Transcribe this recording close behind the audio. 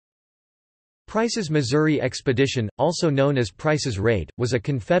Price's Missouri Expedition, also known as Price's Raid, was a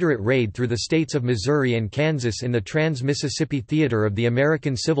Confederate raid through the states of Missouri and Kansas in the Trans-Mississippi Theater of the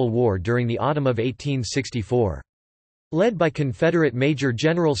American Civil War during the autumn of 1864. Led by Confederate Major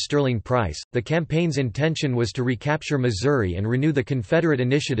General Sterling Price, the campaign's intention was to recapture Missouri and renew the Confederate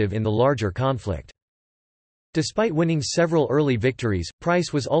initiative in the larger conflict. Despite winning several early victories,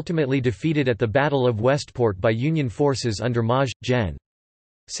 Price was ultimately defeated at the Battle of Westport by Union forces under Maj. Gen.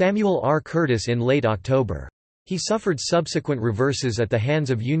 Samuel R. Curtis in late October. He suffered subsequent reverses at the hands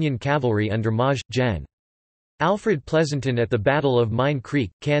of Union cavalry under Maj. Gen. Alfred Pleasonton at the Battle of Mine Creek,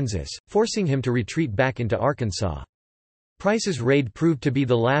 Kansas, forcing him to retreat back into Arkansas. Price's raid proved to be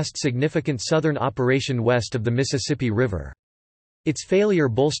the last significant Southern operation west of the Mississippi River. Its failure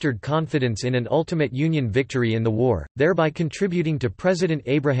bolstered confidence in an ultimate Union victory in the war, thereby contributing to President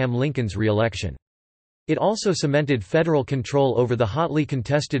Abraham Lincoln's re-election. It also cemented federal control over the hotly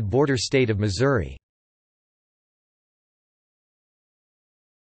contested border state of Missouri.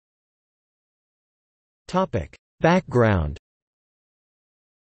 Background.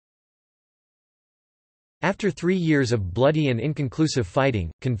 After 3 years of bloody and inconclusive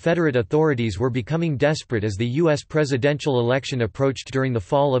fighting, Confederate authorities were becoming desperate as the U.S. presidential election approached during the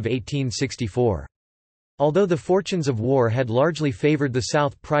fall of 1864. Although the fortunes of war had largely favored the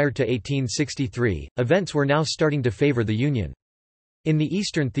South prior to 1863, events were now starting to favor the Union. In the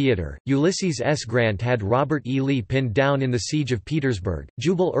Eastern Theater, Ulysses S. Grant had Robert E. Lee pinned down in the Siege of Petersburg,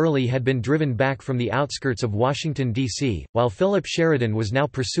 Jubal Early had been driven back from the outskirts of Washington, D.C., while Philip Sheridan was now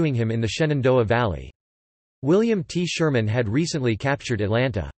pursuing him in the Shenandoah Valley. William T. Sherman had recently captured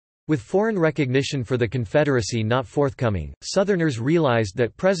Atlanta. With foreign recognition for the Confederacy not forthcoming, Southerners realized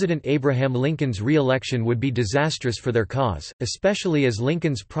that President Abraham Lincoln's re-election would be disastrous for their cause, especially as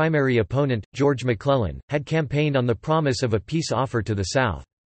Lincoln's primary opponent, George McClellan, had campaigned on the promise of a peace offer to the South.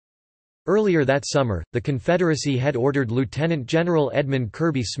 Earlier that summer, the Confederacy had ordered Lieutenant General Edmund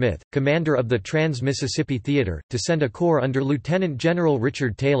Kirby Smith, commander of the Trans-Mississippi Theater, to send a corps under Lieutenant General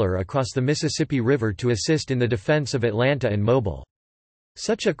Richard Taylor across the Mississippi River to assist in the defense of Atlanta and Mobile.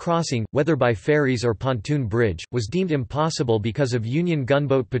 Such a crossing, whether by ferries or pontoon bridge, was deemed impossible because of Union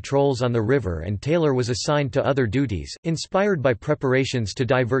gunboat patrols on the river, and Taylor was assigned to other duties. Inspired by preparations to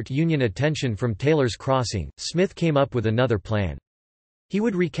divert Union attention from Taylor's crossing, Smith came up with another plan. He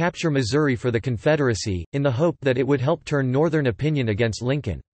would recapture Missouri for the Confederacy, in the hope that it would help turn Northern opinion against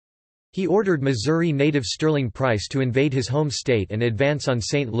Lincoln. He ordered Missouri native Sterling Price to invade his home state and advance on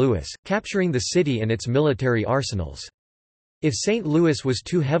St. Louis, capturing the city and its military arsenals. If St. Louis was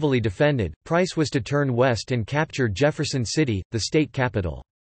too heavily defended, Price was to turn west and capture Jefferson City, the state capital.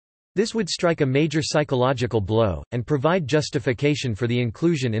 This would strike a major psychological blow, and provide justification for the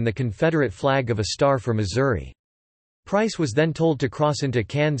inclusion in the Confederate flag of a star for Missouri. Price was then told to cross into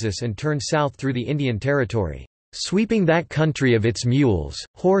Kansas and turn south through the Indian Territory, sweeping that country of its mules,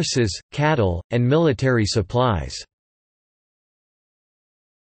 horses, cattle, and military supplies.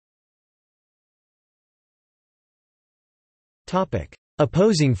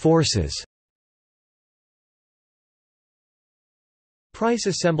 Opposing forces. Price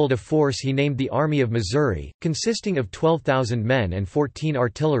assembled a force he named the Army of Missouri, consisting of 12,000 men and 14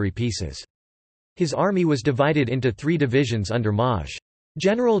 artillery pieces. His army was divided into 3 divisions under Maj.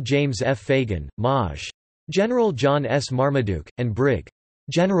 General James F. Fagan, Maj. General John S. Marmaduke, and Brig.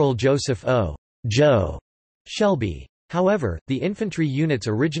 General Joseph O. Joe Shelby. However, the infantry units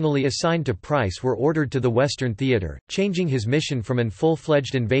originally assigned to Price were ordered to the Western Theater, changing his mission from an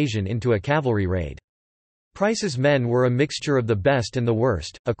full-fledged invasion into a cavalry raid. Price's men were a mixture of the best and the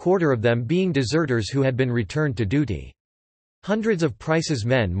worst, a quarter of them being deserters who had been returned to duty. Hundreds of Price's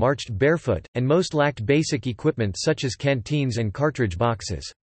men marched barefoot, and most lacked basic equipment such as canteens and cartridge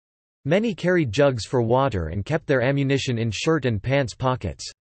boxes. Many carried jugs for water and kept their ammunition in shirt and pants pockets.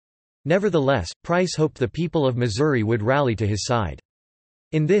 Nevertheless, Price hoped the people of Missouri would rally to his side.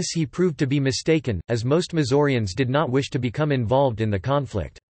 In this he proved to be mistaken, as most Missourians did not wish to become involved in the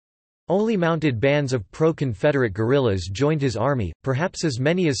conflict. Only mounted bands of pro-Confederate guerrillas joined his army, perhaps as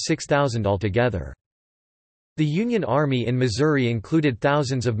many as 6,000 altogether. The Union Army in Missouri included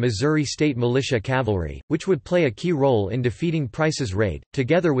thousands of Missouri State Militia cavalry, which would play a key role in defeating Price's raid,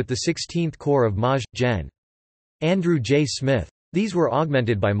 together with the 16th Corps of Maj. Gen. Andrew J. Smith. These were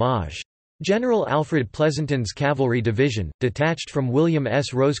augmented by Maj. General Alfred Pleasonton's cavalry division, detached from William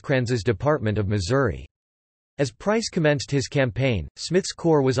S. Rosecrans's Department of Missouri. As Price commenced his campaign, Smith's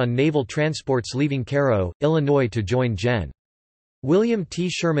corps was on naval transports leaving Cairo, Illinois to join Gen. William T.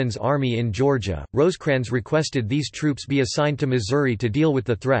 Sherman's army in Georgia. Rosecrans requested these troops be assigned to Missouri to deal with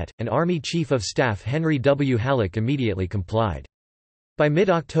the threat, and Army Chief of Staff Henry W. Halleck immediately complied. By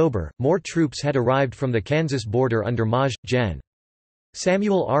mid-October, more troops had arrived from the Kansas border under Maj. Gen.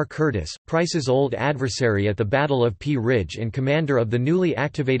 Samuel R. Curtis, Price's old adversary at the Battle of Pea Ridge and commander of the newly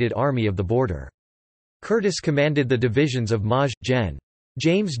activated Army of the Border. Curtis commanded the divisions of Maj. Gen.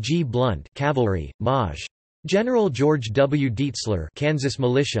 James G. Blunt Cavalry, Maj. General George W. Dietzler Kansas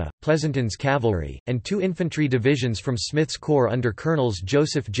Militia, Pleasanton's Cavalry, and 2 infantry divisions from Smith's Corps under Colonels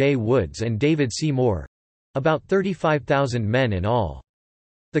Joseph J. Woods and David C. Moore—about 35,000 men in all.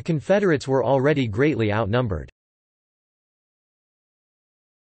 The Confederates were already greatly outnumbered.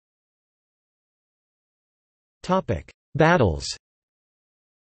 Battles.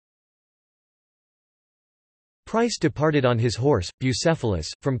 Price departed on his horse, Bucephalus,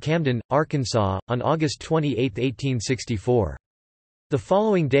 from Camden, Arkansas, on August 28, 1864. The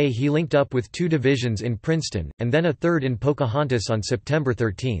following day he linked up with 2 divisions in Princeton, and then a third in Pocahontas on September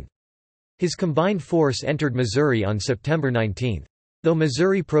 13. His combined force entered Missouri on September 19. Though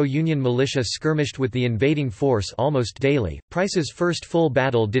Missouri pro-Union militia skirmished with the invading force almost daily, Price's first full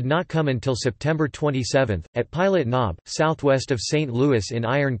battle did not come until September 27, at Pilot Knob, southwest of St. Louis in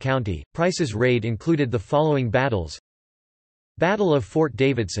Iron County. Price's raid included the following battles: Battle of Fort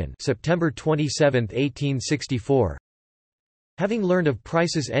Davidson, September 27, 1864. Having learned of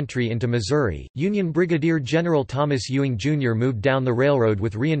Price's entry into Missouri, Union Brigadier General Thomas Ewing Jr. moved down the railroad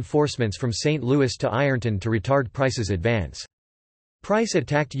with reinforcements from St. Louis to Ironton to retard Price's advance. Price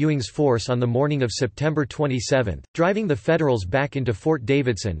attacked Ewing's force on the morning of September 27, driving the Federals back into Fort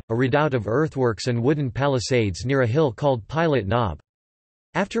Davidson, a redoubt of earthworks and wooden palisades near a hill called Pilot Knob.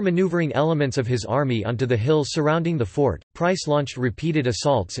 After maneuvering elements of his army onto the hill surrounding the fort, Price launched repeated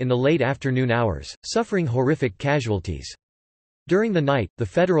assaults in the late afternoon hours, suffering horrific casualties. During the night, the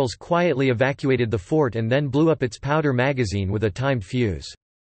Federals quietly evacuated the fort and then blew up its powder magazine with a timed fuse.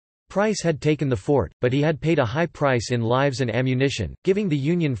 Price had taken the fort, but he had paid a high price in lives and ammunition, giving the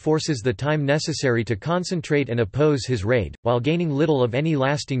Union forces the time necessary to concentrate and oppose his raid, while gaining little of any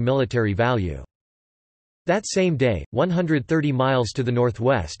lasting military value. That same day, 130 miles to the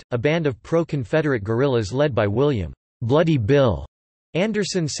northwest, a band of pro-Confederate guerrillas led by William "Bloody Bill"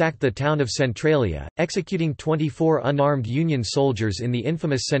 Anderson sacked the town of Centralia, executing 24 unarmed Union soldiers in the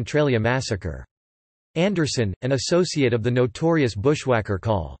infamous Centralia Massacre. Anderson, an associate of the notorious bushwhacker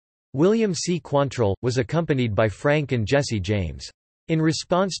Col. William C. Quantrill, was accompanied by Frank and Jesse James. In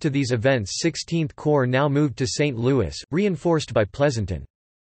response to these events, 16th Corps now moved to St. Louis, reinforced by Pleasanton.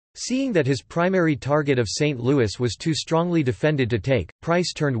 Seeing that his primary target of St. Louis was too strongly defended to take,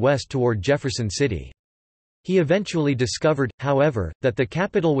 Price turned west toward Jefferson City. He eventually discovered, however, that the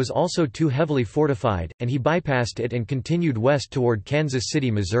capital was also too heavily fortified, and he bypassed it and continued west toward Kansas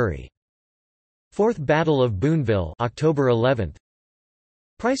City, Missouri. Fourth Battle of Booneville, October 11.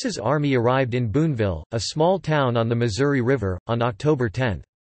 Price's army arrived in Booneville, a small town on the Missouri River, on October 10.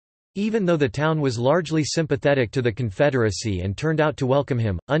 Even though the town was largely sympathetic to the Confederacy and turned out to welcome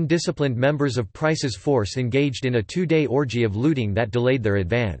him, undisciplined members of Price's force engaged in a 2-day orgy of looting that delayed their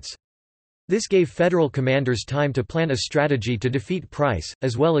advance. This gave Federal commanders time to plan a strategy to defeat Price,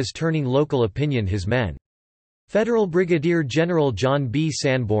 as well as turning local opinion his men. Federal Brigadier General John B.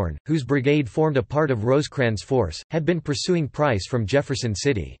 Sanborn, whose brigade formed a part of Rosecrans' force, had been pursuing Price from Jefferson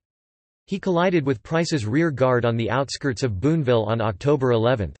City. He collided with Price's rear guard on the outskirts of Booneville on October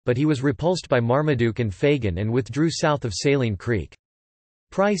 11, but he was repulsed by Marmaduke and Fagan and withdrew south of Saline Creek.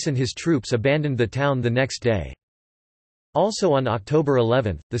 Price and his troops abandoned the town the next day. Also on October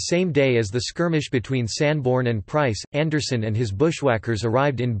 11, the same day as the skirmish between Sanborn and Price, Anderson and his bushwhackers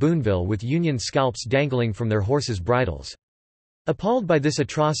arrived in Booneville with Union scalps dangling from their horses' bridles. Appalled by this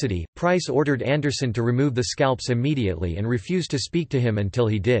atrocity, Price ordered Anderson to remove the scalps immediately and refused to speak to him until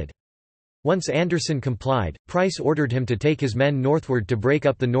he did. Once Anderson complied, Price ordered him to take his men northward to break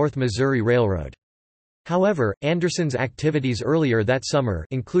up the North Missouri Railroad. However, Anderson's activities earlier that summer,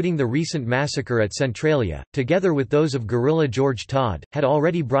 including the recent massacre at Centralia, together with those of guerrilla George Todd, had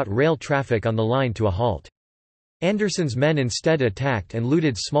already brought rail traffic on the line to a halt. Anderson's men instead attacked and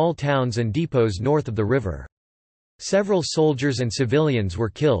looted small towns and depots north of the river. Several soldiers and civilians were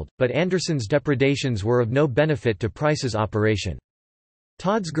killed, but Anderson's depredations were of no benefit to Price's operation.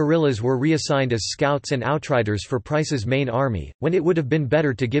 Todd's guerrillas were reassigned as scouts and outriders for Price's main army, when it would have been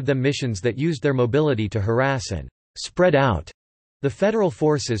better to give them missions that used their mobility to harass and spread out the Federal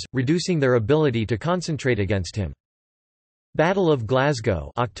forces, reducing their ability to concentrate against him. Battle of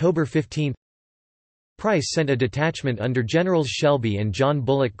Glasgow, October 15. Price sent a detachment under Generals Shelby and John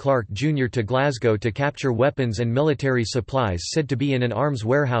Bullock Clark Jr. to Glasgow to capture weapons and military supplies said to be in an arms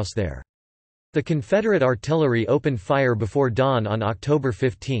warehouse there. The Confederate artillery opened fire before dawn on October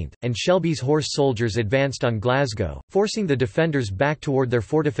 15, and Shelby's horse soldiers advanced on Glasgow, forcing the defenders back toward their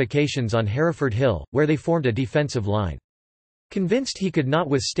fortifications on Hereford Hill, where they formed a defensive line. Convinced he could not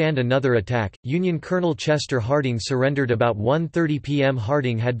withstand another attack, Union Colonel Chester Harding surrendered about 1:30 p.m.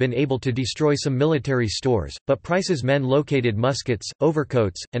 Harding had been able to destroy some military stores, but Price's men located muskets,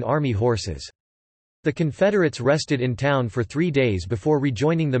 overcoats, and army horses. The Confederates rested in town for 3 days before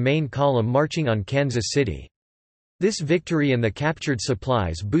rejoining the main column marching on Kansas City. This victory and the captured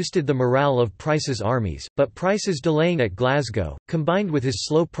supplies boosted the morale of Price's armies, but Price's delaying at Glasgow, combined with his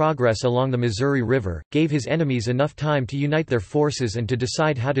slow progress along the Missouri River, gave his enemies enough time to unite their forces and to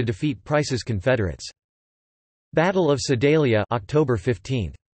decide how to defeat Price's Confederates. Battle of Sedalia, October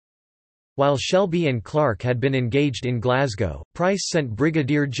 15. While Shelby and Clark had been engaged in Glasgow, Price sent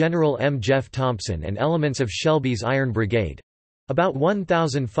Brigadier General M. Jeff Thompson and elements of Shelby's Iron Brigade—about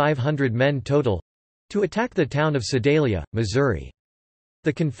 1,500 men total—to attack the town of Sedalia, Missouri.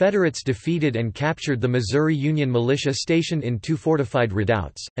 The Confederates defeated and captured the Missouri Union militia stationed in 2 fortified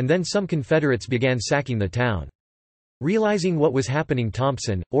redoubts, and then some Confederates began sacking the town. Realizing what was happening,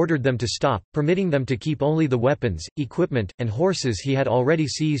 Thompson ordered them to stop, permitting them to keep only the weapons, equipment, and horses he had already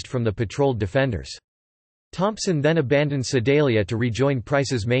seized from the patrolled defenders. Thompson then abandoned Sedalia to rejoin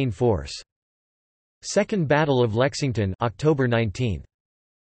Price's main force. Second Battle of Lexington, October 19.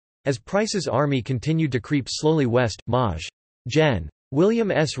 As Price's army continued to creep slowly west, Maj. Gen. William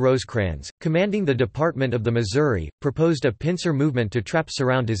S. Rosecrans, commanding the Department of the Missouri, proposed a pincer movement to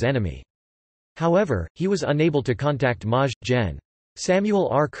trap-surround his enemy. However, he was unable to contact Maj. Gen. Samuel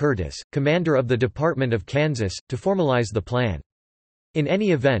R. Curtis, commander of the Department of Kansas, to formalize the plan. In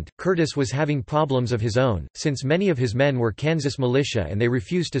any event, Curtis was having problems of his own, since many of his men were Kansas militia and they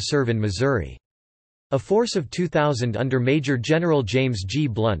refused to serve in Missouri. A force of 2,000 under Major General James G.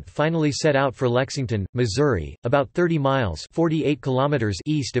 Blunt finally set out for Lexington, Missouri, about 30 miles (48 kilometers)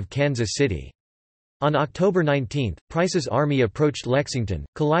 east of Kansas City. On October 19, Price's army approached Lexington,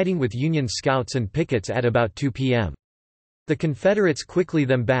 colliding with Union scouts and pickets at about 2 p.m. The Confederates quickly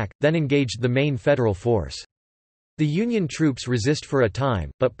then engaged the main Federal force. The Union troops resist for a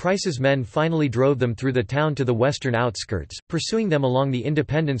time, but Price's men finally drove them through the town to the western outskirts, pursuing them along the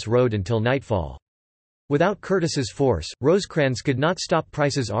Independence Road until nightfall. Without Curtis's force, Rosecrans could not stop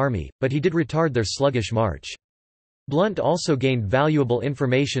Price's army, but he did retard their sluggish march. Blunt also gained valuable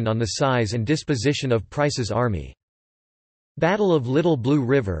information on the size and disposition of Price's army. Battle of Little Blue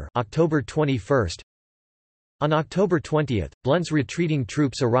River, October 21. On October 20, Blunt's retreating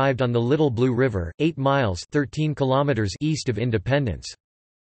troops arrived on the Little Blue River, 8 miles (13 kilometers) east of Independence.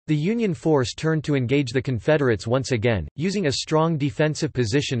 The Union force turned to engage the Confederates once again, using a strong defensive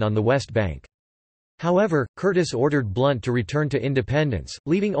position on the west bank. However, Curtis ordered Blunt to return to Independence,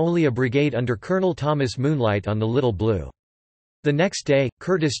 leaving only a brigade under Colonel Thomas Moonlight on the Little Blue. The next day,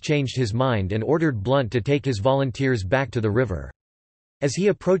 Curtis changed his mind and ordered Blunt to take his volunteers back to the river. As he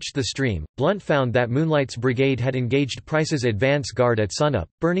approached the stream, Blunt found that Moonlight's brigade had engaged Price's advance guard at sunup,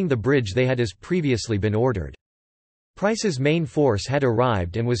 burning the bridge they had as previously been ordered. Price's main force had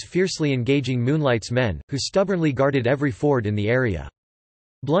arrived and was fiercely engaging Moonlight's men, who stubbornly guarded every ford in the area.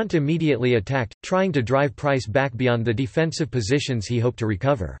 Blunt immediately attacked, trying to drive Price back beyond the defensive positions he hoped to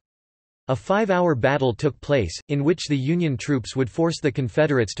recover. A 5-hour battle took place, in which the Union troops would force the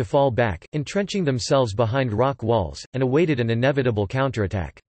Confederates to fall back, entrenching themselves behind rock walls, and awaited an inevitable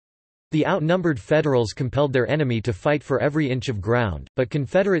counterattack. The outnumbered Federals compelled their enemy to fight for every inch of ground, but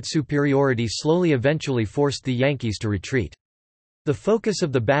Confederate superiority eventually forced the Yankees to retreat. The focus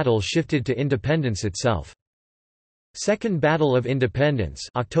of the battle shifted to Independence itself. Second Battle of Independence,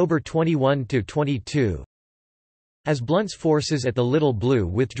 October 21–22. As Blunt's forces at the Little Blue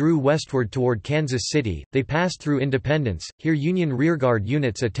withdrew westward toward Kansas City, they passed through Independence. Here Union rearguard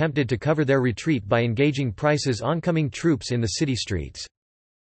units attempted to cover their retreat by engaging Price's oncoming troops in the city streets.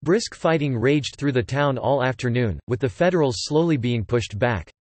 Brisk fighting raged through the town all afternoon, with the Federals slowly being pushed back.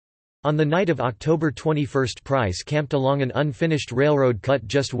 On the night of October 21, Price camped along an unfinished railroad cut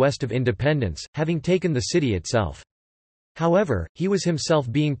just west of Independence, having taken the city itself. However, he was himself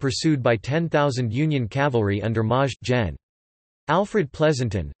being pursued by 10,000 Union cavalry under Maj. Gen. Alfred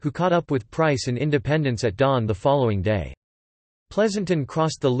Pleasonton, who caught up with Price in Independence at dawn the following day. Pleasonton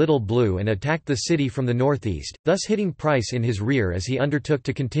crossed the Little Blue and attacked the city from the northeast, thus hitting Price in his rear as he undertook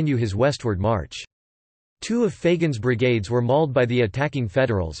to continue his westward march. 2 of Fagan's brigades were mauled by the attacking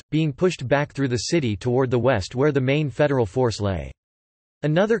Federals, being pushed back through the city toward the west where the main Federal force lay.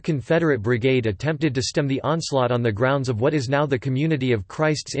 Another Confederate brigade attempted to stem the onslaught on the grounds of what is now the Community of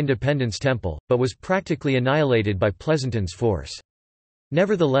Christ's Independence Temple, but was practically annihilated by Pleasonton's force.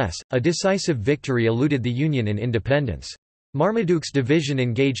 Nevertheless, a decisive victory eluded the Union in independence. Marmaduke's division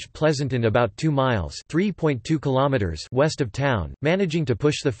engaged Pleasanton about 2 miles (3.2 kilometers) west of town, managing to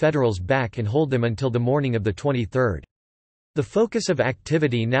push the Federals back and hold them until the morning of the 23rd. The focus of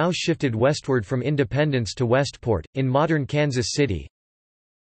activity now shifted westward from Independence to Westport, in modern Kansas City.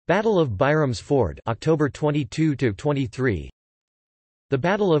 Battle of Byram's Ford, October 22–23. The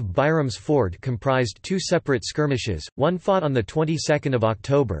Battle of Byram's Ford comprised 2 separate skirmishes, one fought on the 22nd of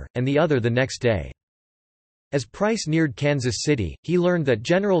October, and the other the next day. As Price neared Kansas City, he learned that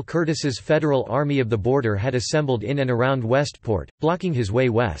General Curtis's Federal Army of the Border had assembled in and around Westport, blocking his way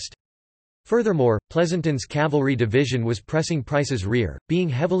west. Furthermore, Pleasanton's cavalry division was pressing Price's rear, being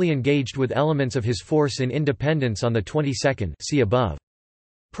heavily engaged with elements of his force in Independence on the 22nd. See above.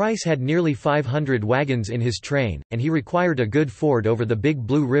 Price had nearly 500 wagons in his train, and he required a good ford over the Big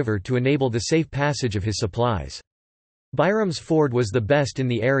Blue River to enable the safe passage of his supplies. Byram's Ford was the best in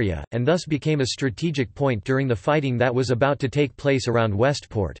the area, and thus became a strategic point during the fighting that was about to take place around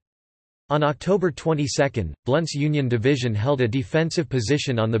Westport. On October 22, Blunt's Union Division held a defensive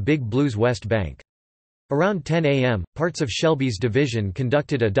position on the Big Blue's west bank. Around 10 a.m., parts of Shelby's division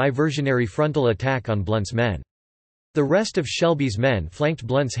conducted a diversionary frontal attack on Blunt's men. The rest of Shelby's men flanked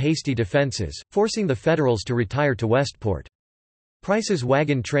Blunt's hasty defenses, forcing the Federals to retire to Westport. Price's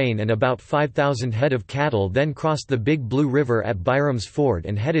wagon train and about 5,000 head of cattle then crossed the Big Blue River at Byram's Ford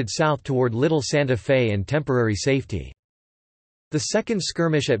and headed south toward Little Santa Fe and temporary safety. The second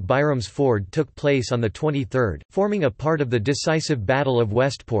skirmish at Byram's Ford took place on the 23rd, forming a part of the decisive Battle of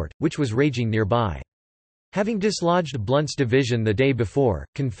Westport, which was raging nearby. Having dislodged Blunt's division the day before,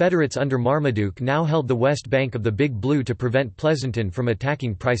 Confederates under Marmaduke now held the west bank of the Big Blue to prevent Pleasanton from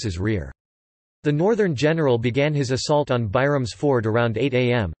attacking Price's rear. The Northern general began his assault on Byram's Ford around 8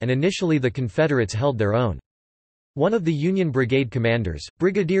 a.m., and initially the Confederates held their own. One of the Union brigade commanders,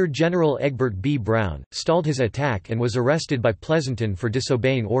 Brigadier General Egbert B. Brown, stalled his attack and was arrested by Pleasanton for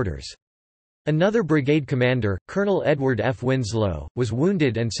disobeying orders. Another brigade commander, Colonel Edward F. Winslow, was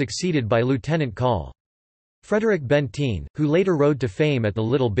wounded and succeeded by Lieutenant Col. Frederick Benteen, who later rode to fame at the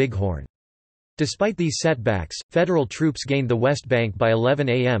Little Bighorn. Despite these setbacks, Federal troops gained the west bank by 11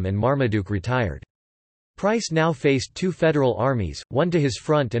 a.m. and Marmaduke retired. Price now faced 2 Federal armies, one to his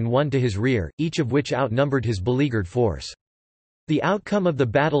front and one to his rear, each of which outnumbered his beleaguered force. The outcome of the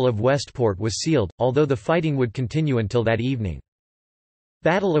Battle of Westport was sealed, although the fighting would continue until that evening.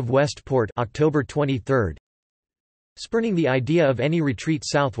 Battle of Westport, October 23. Spurning the idea of any retreat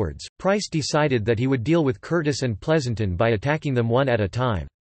southwards, Price decided that he would deal with Curtis and Pleasanton by attacking them one at a time.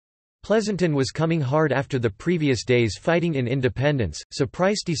 Pleasanton was coming hard after the previous day's fighting in Independence, so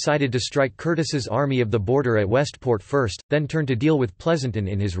Price decided to strike Curtis's Army of the Border at Westport first, then turn to deal with Pleasanton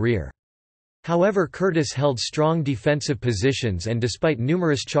in his rear. However, Curtis held strong defensive positions and despite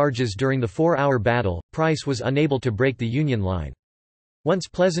numerous charges during the 4-hour battle, Price was unable to break the Union line. Once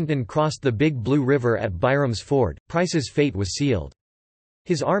Pleasanton crossed the Big Blue River at Byram's Ford, Price's fate was sealed.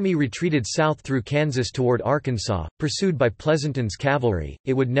 His army retreated south through Kansas toward Arkansas, pursued by Pleasanton's cavalry.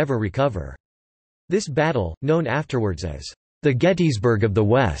 It would never recover. This battle, known afterwards as the Gettysburg of the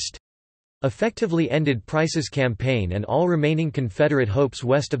West, effectively ended Price's campaign and all remaining Confederate hopes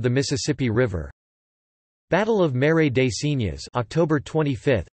west of the Mississippi River. Battle of Mare des Cygnes, October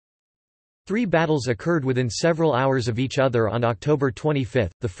 25. 3 battles occurred within several hours of each other on October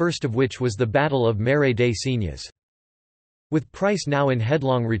 25, the first of which was the Battle of Mare des Cygnes. With Price now in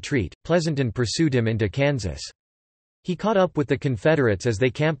headlong retreat, Pleasanton pursued him into Kansas. He caught up with the Confederates as they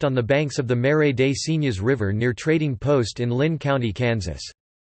camped on the banks of the Mare des Cygnes River near Trading Post in Lynn County, Kansas.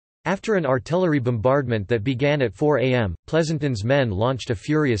 After an artillery bombardment that began at 4 a.m., Pleasanton's men launched a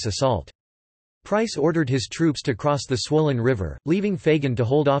furious assault. Price ordered his troops to cross the swollen river, leaving Fagan to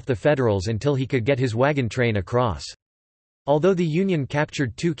hold off the Federals until he could get his wagon train across. Although the Union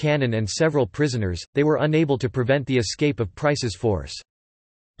captured 2 cannon and several prisoners, they were unable to prevent the escape of Price's force.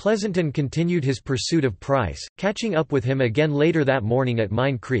 Pleasanton continued his pursuit of Price, catching up with him again later that morning at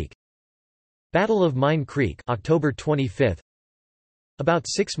Mine Creek. Battle of Mine Creek, October 25. About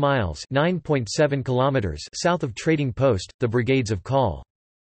 6 miles (9.7 kilometers) south of Trading Post, the brigades of Col.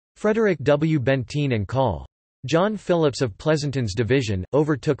 Frederick W. Benteen and Col. John Phillips of Pleasanton's division,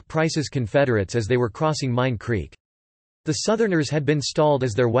 overtook Price's Confederates as they were crossing Mine Creek. The Southerners had been stalled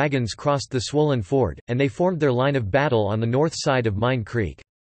as their wagons crossed the swollen ford, and they formed their line of battle on the north side of Mine Creek.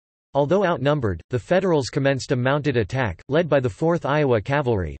 Although outnumbered, the Federals commenced a mounted attack, led by the 4th Iowa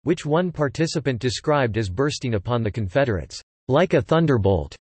Cavalry, which one participant described as bursting upon the Confederates, "like a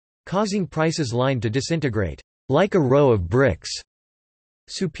thunderbolt," causing Price's line to disintegrate, "like a row of bricks."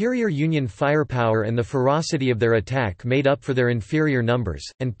 Superior Union firepower and the ferocity of their attack made up for their inferior numbers,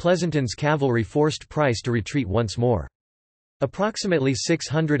 and Pleasanton's cavalry forced Price to retreat once more. Approximately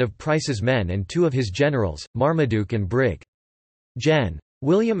 600 of Price's men and 2 of his generals, Marmaduke and Brig. Gen.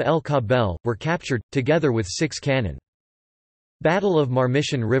 William L. Cabell, were captured, together with 6 cannon. Battle of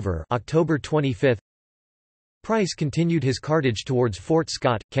Marmission River, October 25. Price continued his cartage towards Fort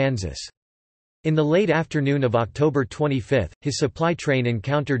Scott, Kansas. In the late afternoon of October 25, his supply train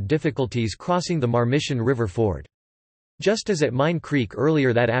encountered difficulties crossing the Marmission River ford. Just as at Mine Creek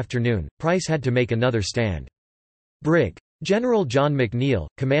earlier that afternoon, Price had to make another stand. Brig. General John McNeill,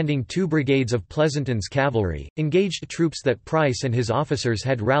 commanding 2 brigades of Pleasanton's cavalry, engaged troops that Price and his officers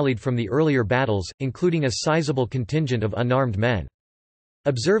had rallied from the earlier battles, including a sizable contingent of unarmed men.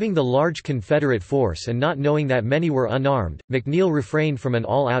 Observing the large Confederate force and not knowing that many were unarmed, McNeill refrained from an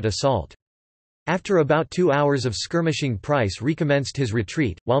all-out assault. After about 2 hours of skirmishing, Price recommenced his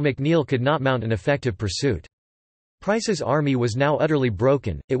retreat, while McNeill could not mount an effective pursuit. Price's army was now utterly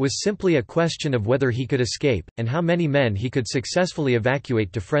broken, it was simply a question of whether he could escape, and how many men he could successfully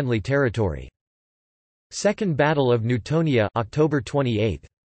evacuate to friendly territory. Second Battle of Newtonia, October 28.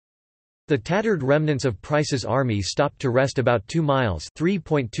 The tattered remnants of Price's army stopped to rest about 2 miles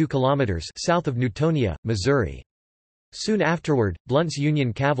 (3.2 kilometers) south of Newtonia, Missouri. Soon afterward, Blunt's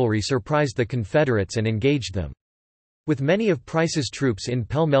Union cavalry surprised the Confederates and engaged them. With many of Price's troops in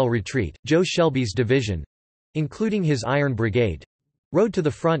pell-mell retreat, Joe Shelby's division—including his Iron Brigade—rode to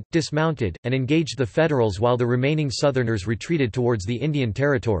the front, dismounted, and engaged the Federals while the remaining Southerners retreated towards the Indian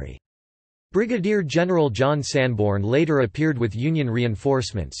Territory. Brigadier General John Sanborn later appeared with Union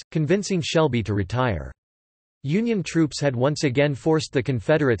reinforcements, convincing Shelby to retire. Union troops had once again forced the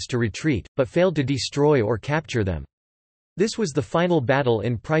Confederates to retreat, but failed to destroy or capture them. This was the final battle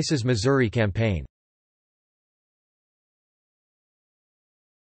in Price's Missouri campaign.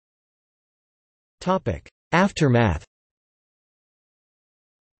 Aftermath.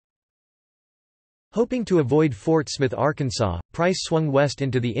 Hoping to avoid Fort Smith, Arkansas, Price swung west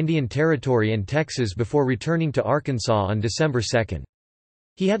into the Indian Territory and Texas before returning to Arkansas on December 2.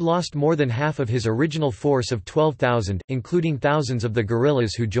 He had lost more than half of his original force of 12,000, including thousands of the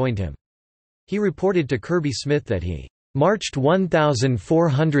guerrillas who joined him. He reported to Kirby Smith that he marched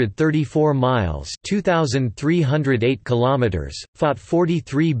 1,434 miles (2,308 kilometers), fought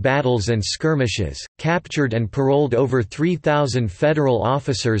 43 battles and skirmishes, captured and paroled over 3,000 Federal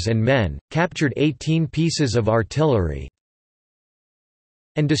officers and men, captured 18 pieces of artillery,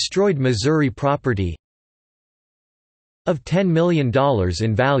 and destroyed Missouri property of $10 million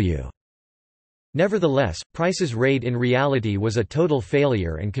in value. Nevertheless, Price's raid in reality was a total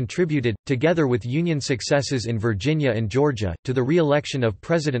failure and contributed, together with Union successes in Virginia and Georgia, to the re-election of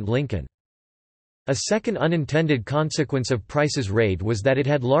President Lincoln. A second unintended consequence of Price's raid was that it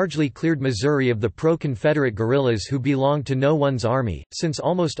had largely cleared Missouri of the pro-Confederate guerrillas who belonged to no one's army, since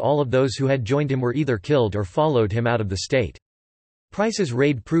almost all of those who had joined him were either killed or followed him out of the state. Price's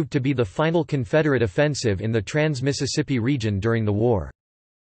raid proved to be the final Confederate offensive in the Trans-Mississippi region during the war.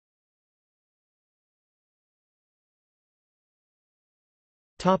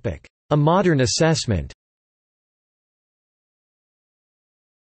 A modern assessment.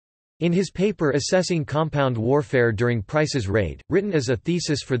 In his paper Assessing Compound Warfare During Price's Raid, written as a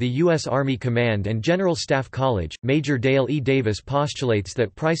thesis for the U.S. Army Command and General Staff College, Major Dale E. Davis postulates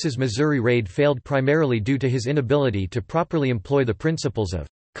that Price's Missouri raid failed primarily due to his inability to properly employ the principles of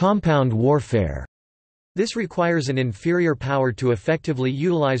compound warfare. This requires an inferior power to effectively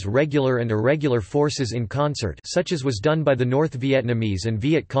utilize regular and irregular forces in concert, such as was done by the North Vietnamese and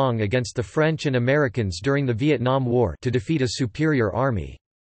Viet Cong against the French and Americans during the Vietnam War, to defeat a superior army.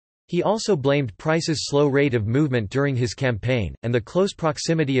 He also blamed Price's slow rate of movement during his campaign, and the close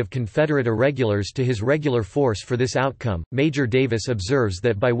proximity of Confederate irregulars to his regular force for this outcome. Major Davis observes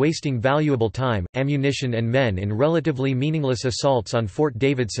that by wasting valuable time, ammunition, and men in relatively meaningless assaults on Fort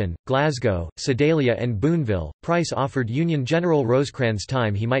Davidson, Glasgow, Sedalia, and Boonville, Price offered Union General Rosecrans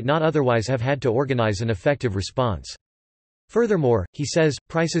time he might not otherwise have had to organize an effective response. Furthermore, he says,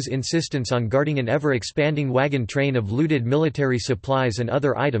 Price's insistence on guarding an ever-expanding wagon train of looted military supplies and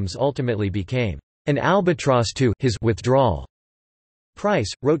other items ultimately became an albatross to his withdrawal.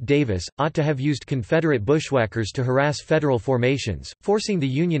 Price, wrote Davis, ought to have used Confederate bushwhackers to harass Federal formations, forcing the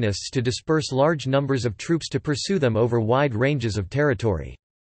Unionists to disperse large numbers of troops to pursue them over wide ranges of territory.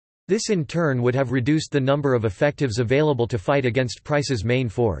 This in turn would have reduced the number of effectives available to fight against Price's main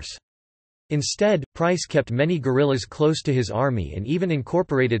force. Instead, Price kept many guerrillas close to his army and even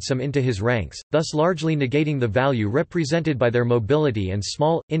incorporated some into his ranks, thus largely negating the value represented by their mobility and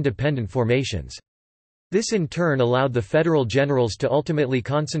small, independent formations. This in turn allowed the Federal generals to ultimately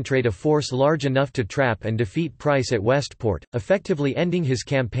concentrate a force large enough to trap and defeat Price at Westport, effectively ending his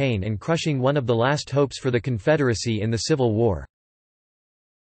campaign and crushing one of the last hopes for the Confederacy in the Civil War.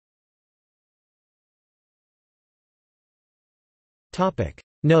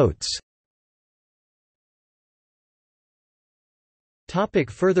 Notes.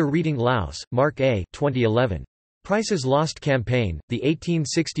 Further reading. Laus, Mark A. 2011. Price's Lost Campaign, The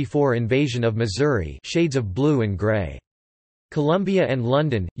 1864 Invasion of Missouri, Shades of Blue and Gray. Columbia and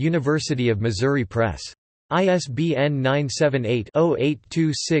London, University of Missouri Press. ISBN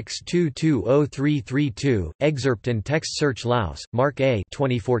 978-0826220332, excerpt and text search. Laus, Mark A.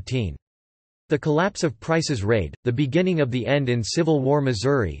 2014. The Collapse of Price's Raid, The Beginning of the End in Civil War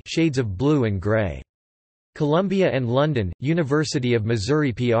Missouri, Shades of Blue and Gray. Columbia and London, University of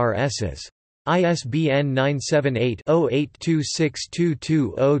Missouri PRSs. ISBN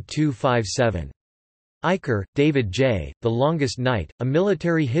 978-0826220257. Eicher, David J., The Longest Night, A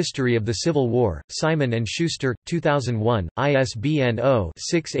Military History of the Civil War, Simon & Schuster, 2001, ISBN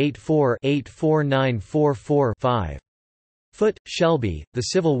 0-684-84944-5. Foote, Shelby, The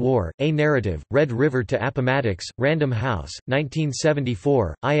Civil War, A Narrative, Red River to Appomattox, Random House,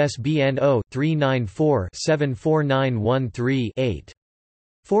 1974, ISBN 0-394-74913-8.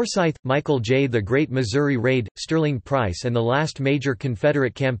 Forsyth, Michael J. The Great Missouri Raid, Sterling Price and the Last Major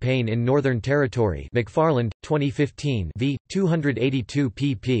Confederate Campaign in Northern Territory, McFarland, 2015 v. 282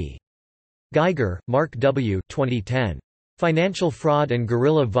 pp. Geiger, Mark W. 2010. Financial Fraud and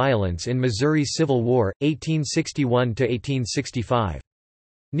Guerrilla Violence in Missouri's Civil War, 1861–1865.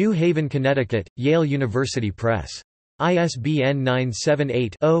 New Haven, Connecticut, Yale University Press. ISBN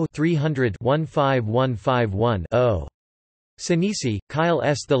 978-0-300-15151-0. Sinisi, Kyle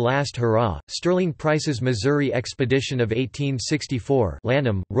S. The Last Hurrah, Sterling Price's Missouri Expedition of 1864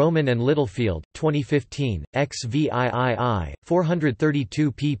 Lanham, Rowman and Littlefield, 2015, XVIII,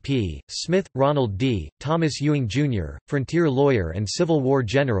 432 pp. Smith, Ronald D., Thomas Ewing, Jr., Frontier Lawyer and Civil War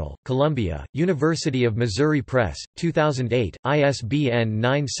General, Columbia, University of Missouri Press, 2008, ISBN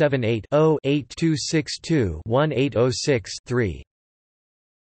 978-0-8262-1806-3.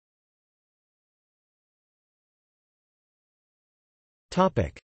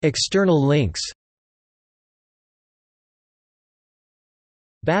 External links.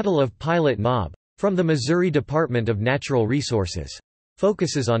 Battle of Pilot Knob. From the Missouri Department of Natural Resources.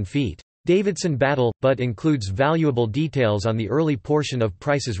 Focuses on feat. Davidson battle, but includes valuable details on the early portion of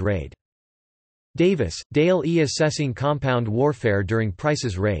Price's raid. Davis, Dale E. Assessing Compound Warfare during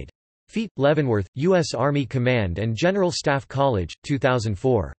Price's raid. Feat. Leavenworth, U.S. Army Command and General Staff College,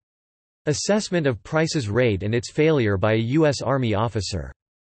 2004. Assessment of Price's raid and its failure by a U.S. Army officer.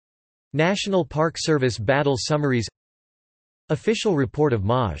 National Park Service Battle Summaries. Official report of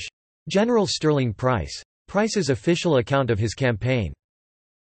Maj. General Sterling Price. Price's official account of his campaign.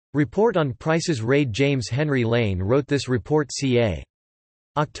 Report on Price's raid. James Henry Lane wrote this report ca.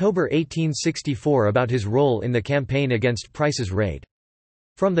 October 1864 about his role in the campaign against Price's raid.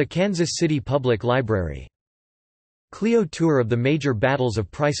 From the Kansas City Public Library. Clio tour of the major battles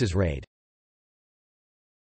of Price's raid.